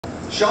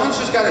Sean's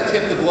just got a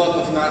tip to blow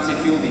up the Nazi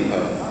fuel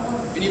depot.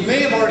 And you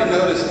may have already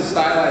noticed the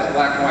stylized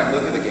black and white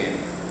look of the game.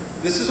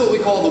 This is what we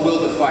call the will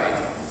to fight.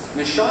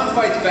 And as Sean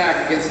fights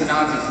back against the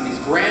Nazis in these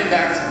grand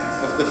acts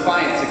of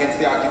defiance against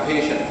the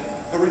occupation,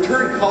 he'll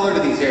return color to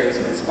these areas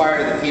and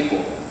inspire the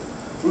people.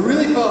 We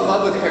really fell in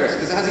love with Paris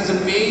because it has these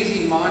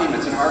amazing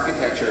monuments and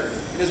architecture,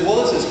 and as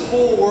well as this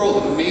whole world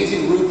of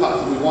amazing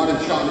rooftops that we wanted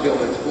Sean to be able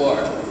to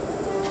explore.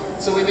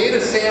 So we made a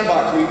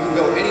sandbox where you can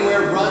go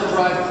anywhere, run,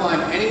 drive, climb,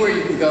 anywhere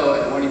you can go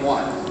at when you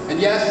want. And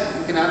yes,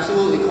 you can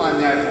absolutely climb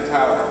the Eiffel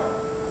Tower.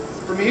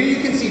 From here you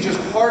can see just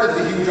part of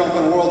the huge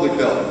open world we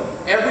built.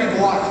 Every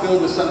block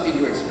filled with something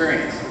to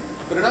experience.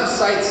 But enough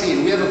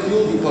sightseeing, we have a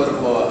fuel depot to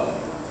blow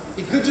up.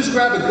 He could just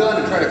grab a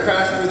gun and try to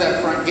crash through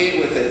that front gate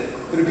with it,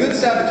 but a good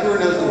saboteur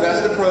knows the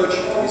best approach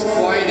is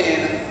quiet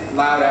in,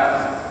 loud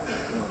out.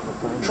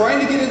 Trying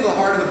to get into the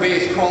heart of the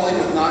base, crawling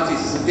with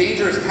Nazis, is a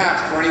dangerous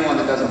task for anyone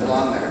that doesn't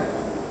belong there.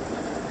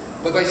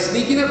 But by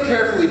sneaking up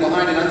carefully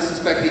behind an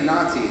unsuspecting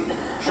Nazi,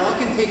 Sean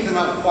can take them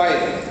out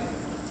quietly,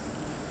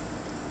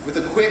 with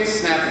a quick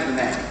snap of the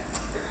neck.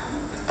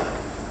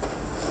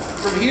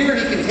 From here,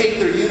 he can take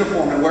their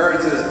uniform and wear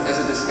it as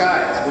a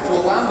disguise, which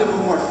will allow him to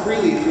move more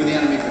freely through the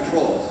enemy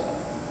patrols.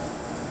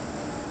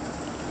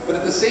 But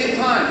at the same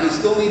time, he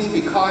still needs to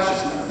be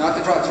cautious not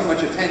to draw too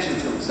much attention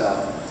to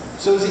himself.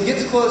 So as he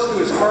gets close to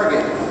his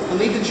target, he'll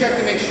need to check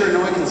to make sure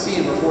no one can see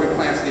him before he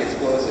plants the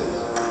explosives.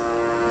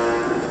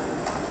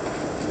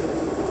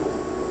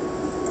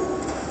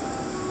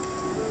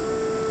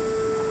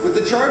 With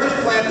the charges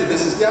planted,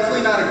 this is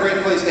definitely not a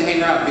great place to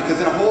hang out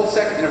because in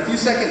a few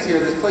seconds here,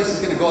 this place is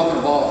going to go up in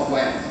a ball of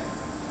flames.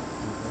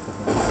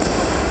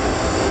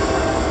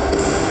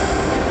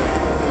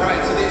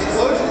 Alright, so the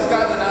explosion has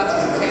gotten the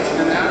Nazis' attention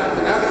and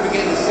they're now going to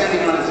begin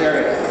descending on his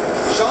area.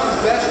 Sean's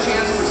best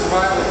chance for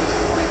survival at this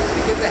point is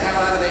to get the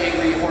hell out of the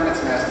angry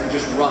hornet's nest and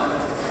just run.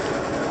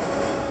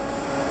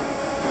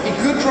 He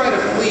could try to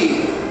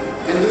flee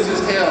and lose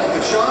his tail,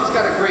 but Sean's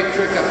got a great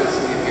trick up his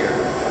sleeve here.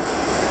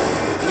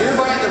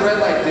 Nearby in the red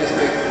light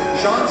district,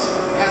 Sean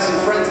has some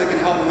friends that can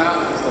help him out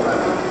with this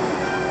dilemma.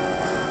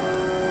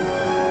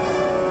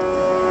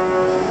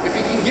 If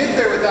he can get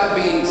there without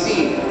being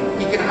seen,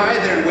 he can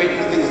hide there and wait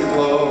for things to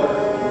blow over.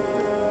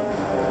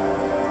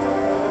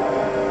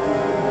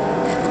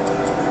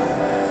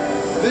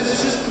 This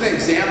is just an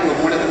example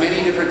of one of the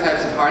many different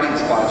types of hiding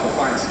spots you'll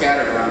find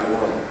scattered around the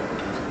world.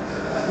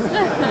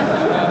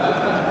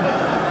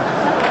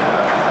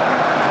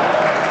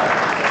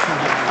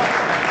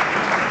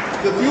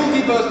 The fuel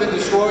depot has been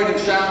destroyed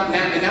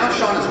and now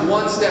Sean is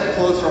one step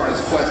closer on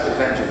his quest of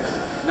vengeance.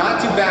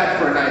 Not too bad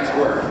for a night's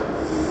work.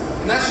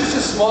 And that's just a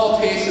small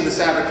taste of the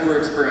Saboteur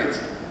experience.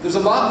 There's a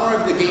lot more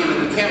of the game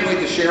that we can't wait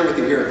to share with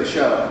you here at the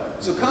show.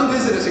 So come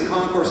visit us in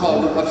Concourse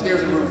Hall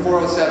upstairs in room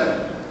 407.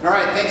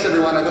 Alright, thanks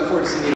everyone. I look forward to seeing you.